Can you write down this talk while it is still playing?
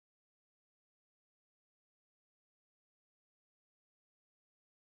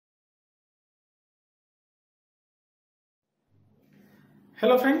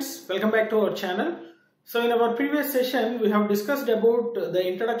Hello friends, welcome back to our channel. So in our previous session we have discussed about the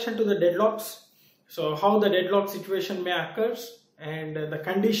introduction to the deadlocks. So how the deadlock situation may occur and the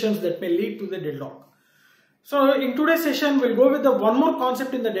conditions that may lead to the deadlock. So in today's session we'll go with the one more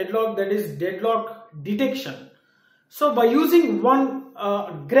concept in the deadlock, that is deadlock detection. So by using one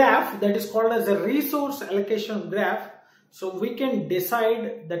graph that is called as a resource allocation graph, so we can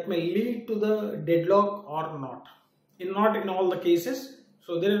decide that may lead to the deadlock or not. Not in all the cases.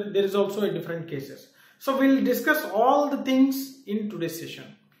 So there is also a different cases. So we'll discuss all the things in today's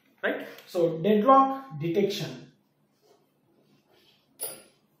session, right? So deadlock detection.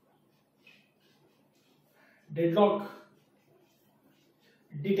 Deadlock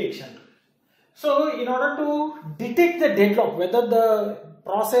detection. So in order to detect the deadlock, whether the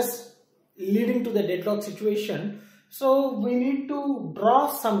process leading to the deadlock situation, so we need to draw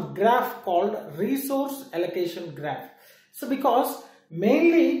some graph called resource allocation graph. So because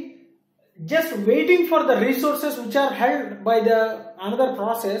mainly just waiting for the resources which are held by the another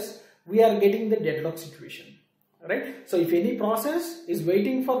process, we are getting the deadlock situation, right? So if any process is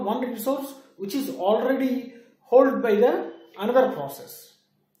waiting for one resource which is already held by the another process,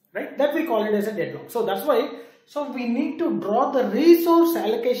 right, that we call it as a deadlock. So that's why we need to draw the resource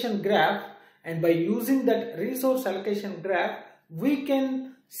allocation graph, and by using that resource allocation graph we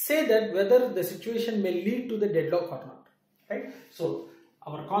can say that whether the situation may lead to the deadlock or not. Right? So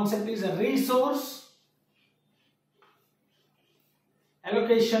our concept is a resource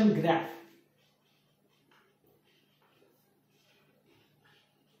allocation graph.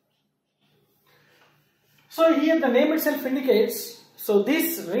 So here the name itself indicates, so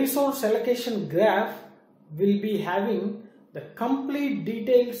this resource allocation graph will be having the complete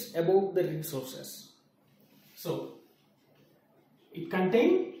details about the resources. So it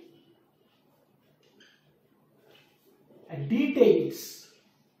contains details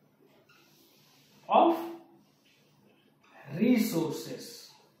of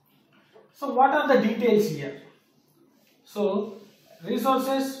resources. So what are the details here? So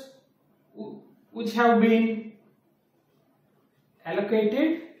resources which have been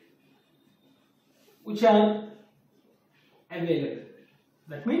allocated, which are available.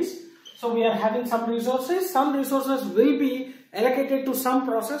 That means, so we are having some resources will be allocated to some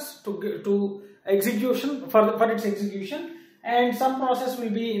process to execution for its execution, and some process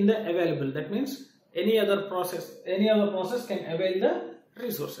will be in the available. That means any other process can avail the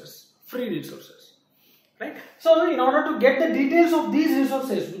resources, free resources, right? So in order to get the details of these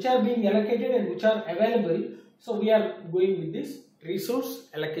resources which are being allocated and which are available, so we are going with this resource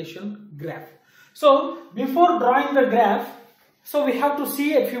allocation graph. So before drawing the graph, so we have to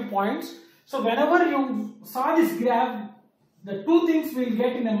see a few points. So whenever you saw this graph, the two things we will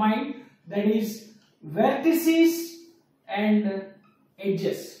get in a mind, that is vertices and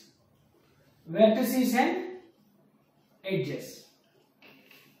edges. Vertices and edges,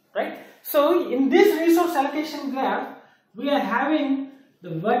 right? So in this resource allocation graph, we are having the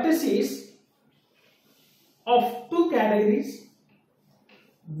vertices of two categories.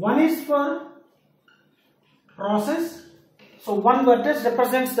 One is for process. So one vertex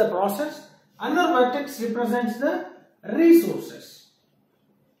represents the process, another vertex represents the resources.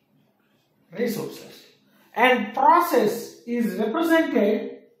 And process is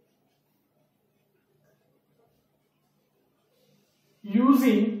represented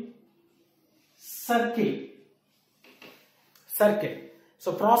using circle.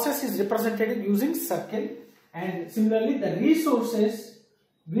 So process is represented using circle, and similarly the resources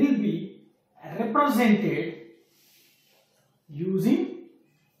will be represented using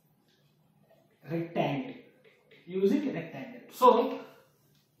rectangle. So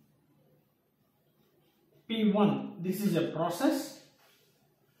P1, this is a process,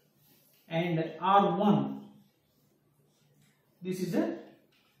 and R1, this is a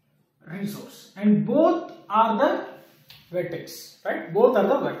resource, and both are the vertex, right? Both are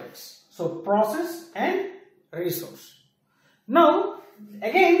the vertex. So process and resource. Now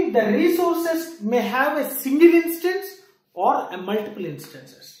again, the resources may have a single instance or a multiple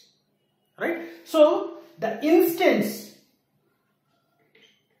instances, right? So the instance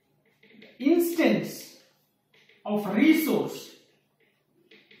of resource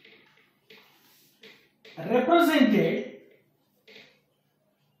represented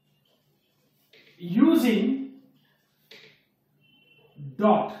using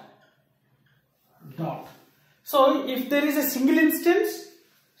dot. So if there is a single instance,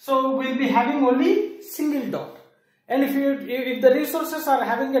 so we'll be having only single dot, and if the resources are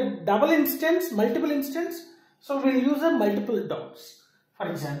having a double instance, multiple instance, so we'll use a multiple dots. For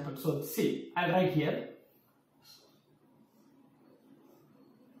example, so see, I'll write here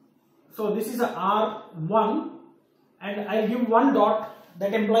So this is a R1 and I'll give one dot,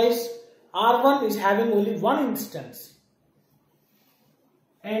 that implies R1 is having only one instance.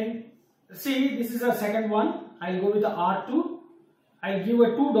 And see, this is a second one, I'll go with the R2, I'll give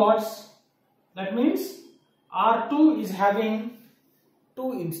a two dots, that means R2 is having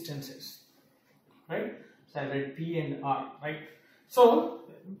two instances, right? So I write P and R, right? So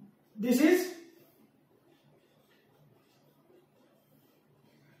this is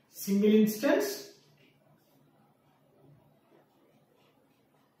single instance,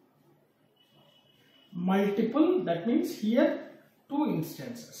 multiple, that means here two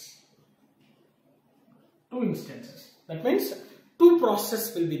instances, that means two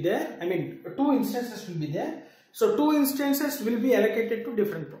processes will be there, two instances will be there. So two instances will be allocated to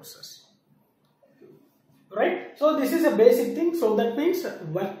different process, right? So this is a basic thing. So that means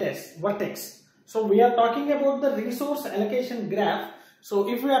vertex. So we are talking about the resource allocation graph. So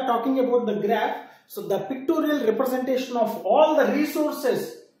if we are talking about the graph, so the pictorial representation of all the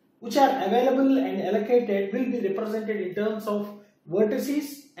resources which are available and allocated will be represented in terms of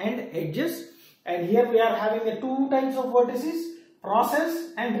vertices and edges. And here we are having a two types of vertices,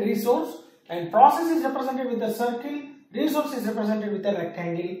 process and resource. And process is represented with a circle, resource is represented with a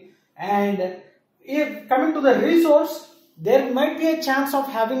rectangle. And if coming to the resource, there might be a chance of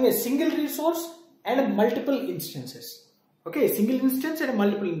having a single resource and multiple instances. Okay, single instance and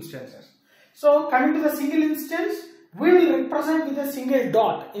multiple instances. So coming to the single instance, we will represent with a single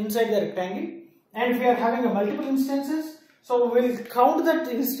dot inside the rectangle. And if we are having a multiple instances, so we will count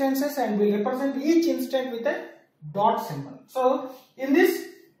the instances and we will represent each instance with a dot symbol. So in this,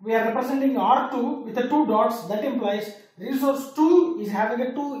 we are representing R2 with the two dots, that implies resource 2 is having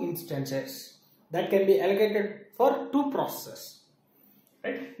a two instances that can be allocated for two processes.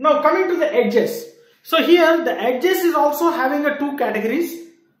 Right? Now coming to the edges. So here the edges is also having a two categories.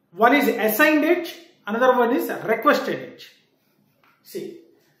 One is assigned edge, another one is requested edge. See,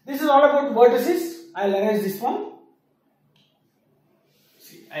 this is all about vertices. I'll erase this one.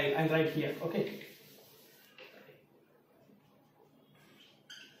 See, I'll write here. Okay.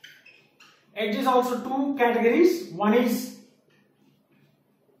 Edge is also two categories. One is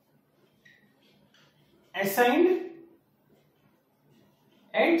assigned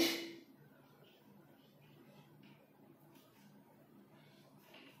edge,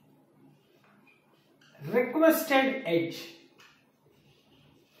 requested edge.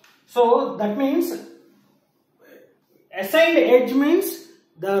 So that means assigned edge means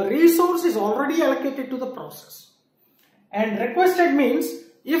the resource is already allocated to the process, and requested means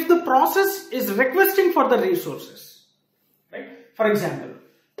if the process is requesting for the resources, right? For example,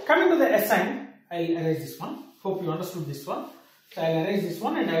 coming to the assigned, I'll erase this one. Hope you understood this one. So I'll erase this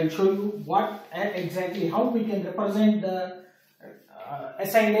one and I will show you what exactly how we can represent the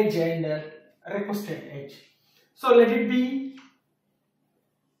assigned edge and requested edge. So let it be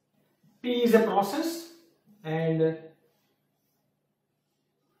P is a process and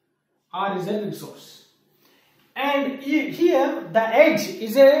R is a resource. And here the edge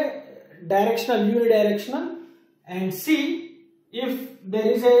is a directional, unidirectional, and C, if there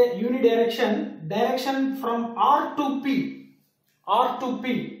is a unidirection, direction from R to P,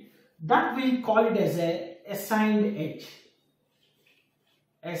 that we call it as a assigned edge.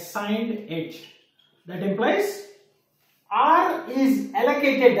 Assigned edge. That implies R is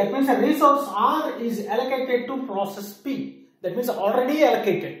allocated, that means a resource R is allocated to process P, that means already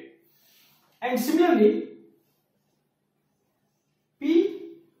allocated. And similarly,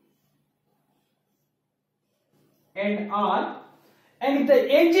 P and R, and if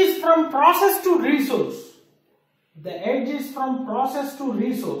the edge is from process to resource, the edge is from process to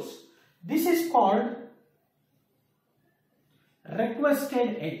resource, this is called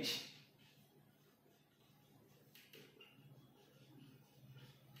requested edge.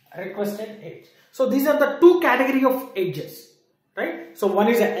 Requested edge. So these are the two category of edges, right? So one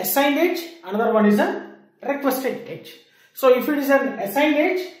is an assigned edge, another one is a requested edge. So if it is an assigned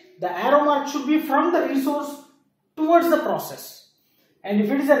edge, the arrow mark should be from the resource towards the process. And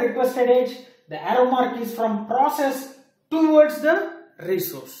if it is a requested edge, the arrow mark is from process towards the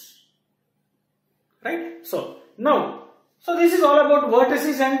resource. Right? So now, so this is all about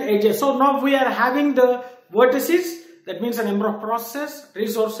vertices and edges. So now we are having the vertices, that means a number of processes,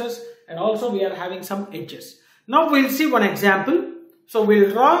 resources, and also we are having some edges. Now we will see one example. So we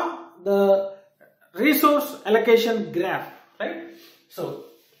will draw the resource allocation graph, right? So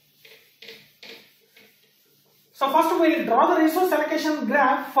first we will draw the resource allocation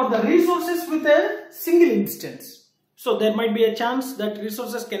graph for the resources with a single instance. So there might be a chance that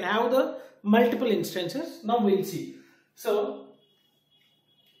resources can have the multiple instances. Now we will see. So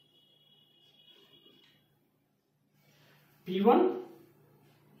P1,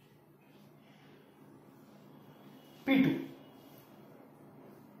 P2.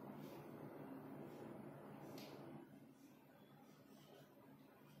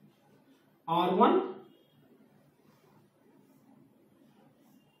 R1,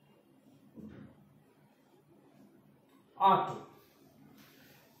 R2.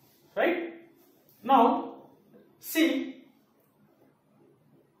 Right? Now, see,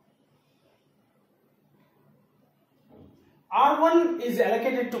 R1 is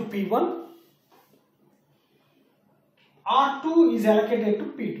allocated to P1, R2 is allocated to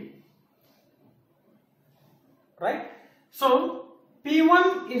P2. Right? So,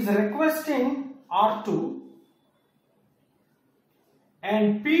 P1 is requesting R2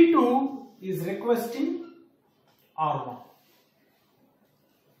 and P2 is requesting R1.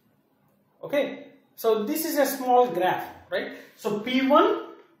 Okay, so this is a small graph, right? So P1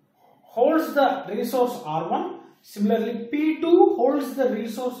 holds the resource R1, similarly P2 holds the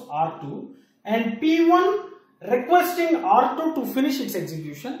resource R2, and P1 requesting R2 to finish its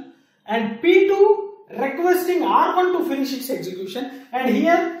execution and P2 requesting R1 to finish its execution, and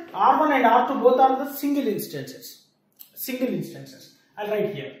here R1 and R2 both are the single instances. I'll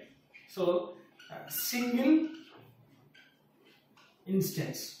write here. So single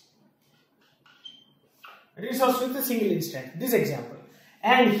instance, resource with a single instance, this example.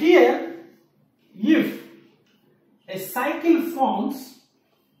 And here, if a cycle forms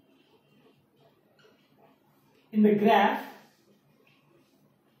in the graph,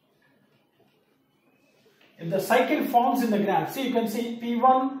 if the cycle forms in the graph, see, you can see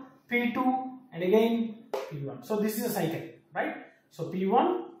P1, P2 and again P1. So this is a cycle, right? So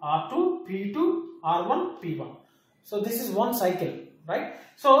P1, R2, P2, R1, P1. So this is one cycle, right?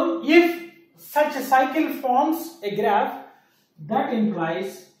 So if such a cycle forms a graph, that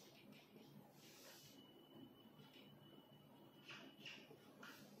implies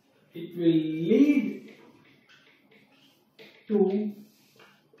it will lead to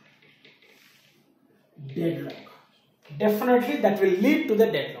deadlock. Definitely that will lead to the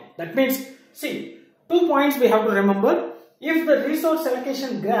deadlock. That means, see, 2 points we have to remember. If the resource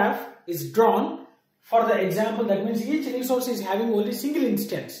allocation graph is drawn for the example, that means each resource is having only single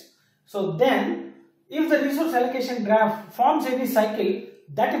instance. So then, if the resource allocation graph forms any cycle,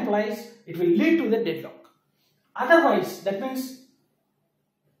 that implies it will lead to the deadlock. Otherwise, that means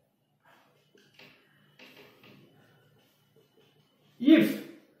if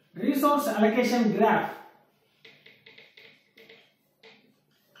resource allocation graph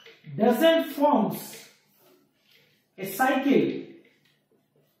doesn't forms a cycle,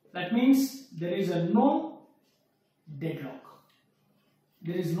 that means there is a no deadlock.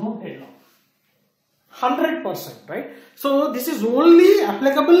 There is no deadlock. 100%, right? So this is only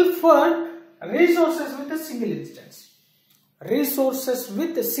applicable for resources with a single instance. Resources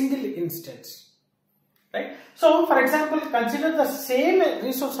with a single instance. Right? So for example, consider the same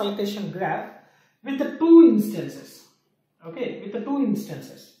resource allocation graph with the 2 instances. Okay, with the 2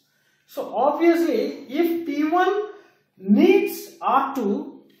 instances. So obviously, if P1 needs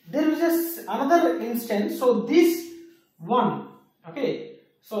R2, there is another instance. So this one, okay,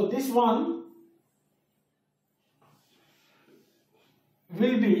 so this one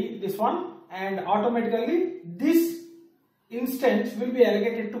will be this one, and automatically this instance will be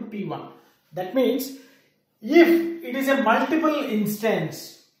allocated to P1. That means if it is a multiple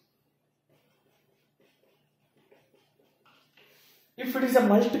instance,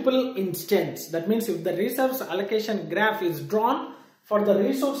 that means if the resource allocation graph is drawn for the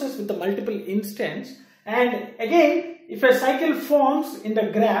resources with the multiple instance, and again if a cycle forms in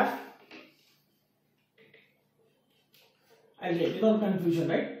the graph, I'll get without confusion,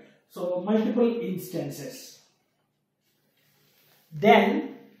 right? So multiple instances,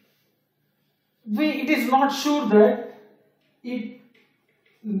 then it is not sure that it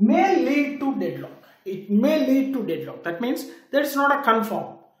may lead to deadlock. It may lead to deadlock. That means that's not a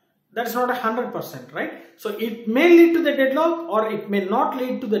confirm. That's not 100%, right? So it may lead to the deadlock or it may not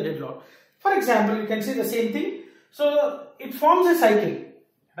lead to the deadlock. For example, you can see the same thing. So it forms a cycle,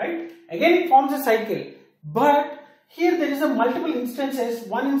 right? Again, it forms a cycle, but here there is a multiple instances.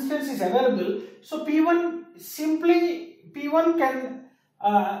 One instance is available. So P1 can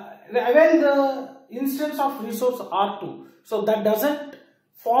avail the instance of resource R2. So that doesn't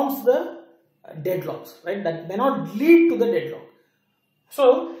forms the deadlocks, right? That may not lead to the deadlock.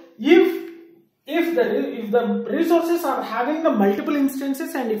 So if the resources are having the multiple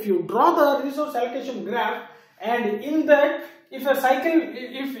instances, and if you draw the resource allocation graph, and in that if a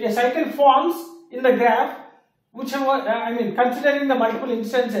cycle forms in the graph, whichever considering the multiple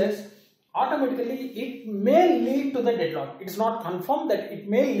instances, automatically it may lead to the deadlock. It is not confirmed that it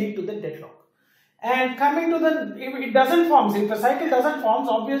may lead to the deadlock. And coming to the, if it doesn't form, if the cycle doesn't form,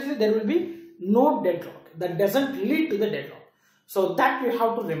 obviously there will be no deadlock. That doesn't lead to the deadlock. So that we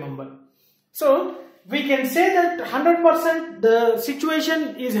have to remember. So we can say that 100% the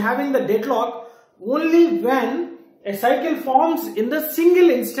situation is having the deadlock only when a cycle forms in the single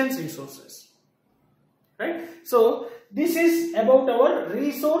instance resources. Right? So this is about our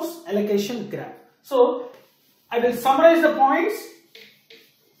resource allocation graph. So I will summarize the points.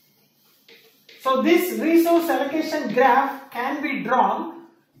 So this resource allocation graph can be drawn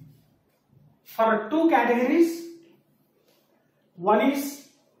for two categories. One is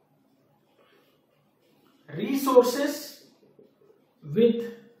resources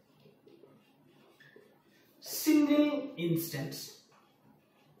with single instance.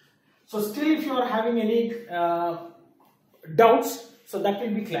 So still if you are having any doubts, so that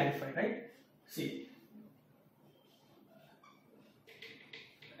will be clarified, right? See,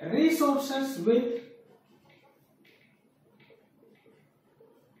 resources with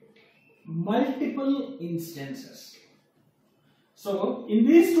multiple instances. So in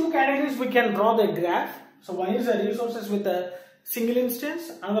these two categories we can draw the graph. So one is the resources with a single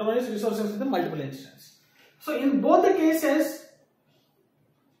instance, another one is resources with a multiple instance. So in both the cases,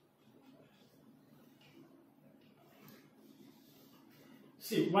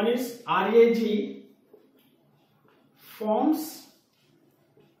 see, one is RAG forms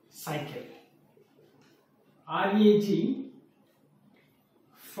cycle. RAG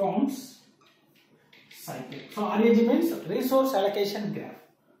forms cycle. So RAG means resource allocation graph.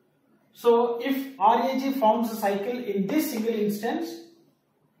 So if RAG forms a cycle in this single instance,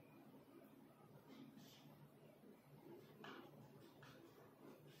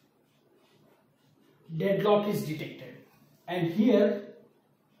 deadlock is detected, and here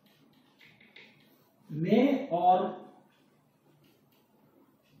may or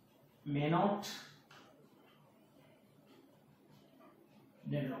may not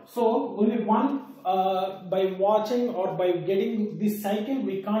deadlock. So only one, by watching or by getting this cycle,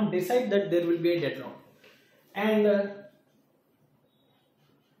 we can't decide that there will be a deadlock. And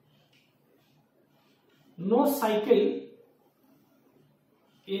no cycle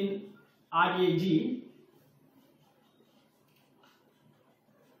in RAG,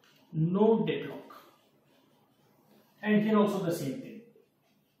 no deadlock. And here also the same thing.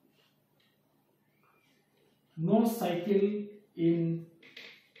 No cycle in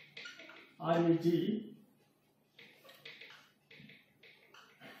RAG,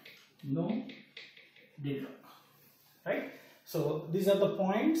 no deadlock. Right? So these are the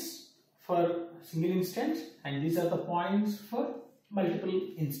points for single instance, and these are the points for multiple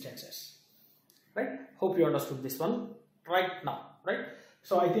instances. Right? Hope you understood this one right now. Right?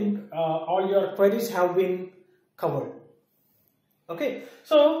 So I think all your queries have been covered. Okay.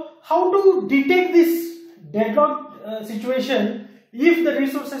 So how to detect this deadlock situation if the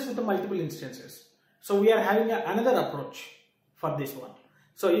resources with the multiple instances? So we are having another approach for this one.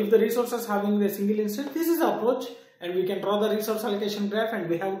 So if the resources having the single instance, this is the approach, and we can draw the resource allocation graph, and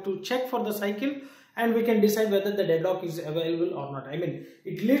we have to check for the cycle, and we can decide whether the deadlock is available or not. I mean,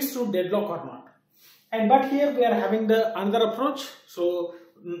 it leads to deadlock or not. And but here we are having the another approach. So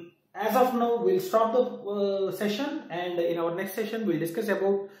as of now, we'll stop the session, and in our next session we'll discuss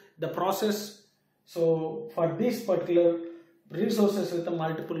about the process. So for this particular resources with the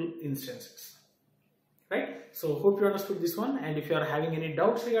multiple instances. Right? So hope you understood this one, and if you are having any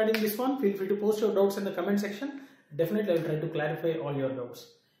doubts regarding this one, feel free to post your doubts in the comment section. Definitely I will try to clarify all your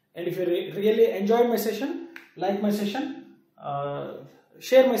doubts. And if you really enjoyed my session, like my session,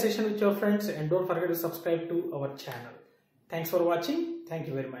 share my session with your friends, and don't forget to subscribe to our channel. Thanks for watching. Thank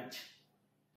you very much.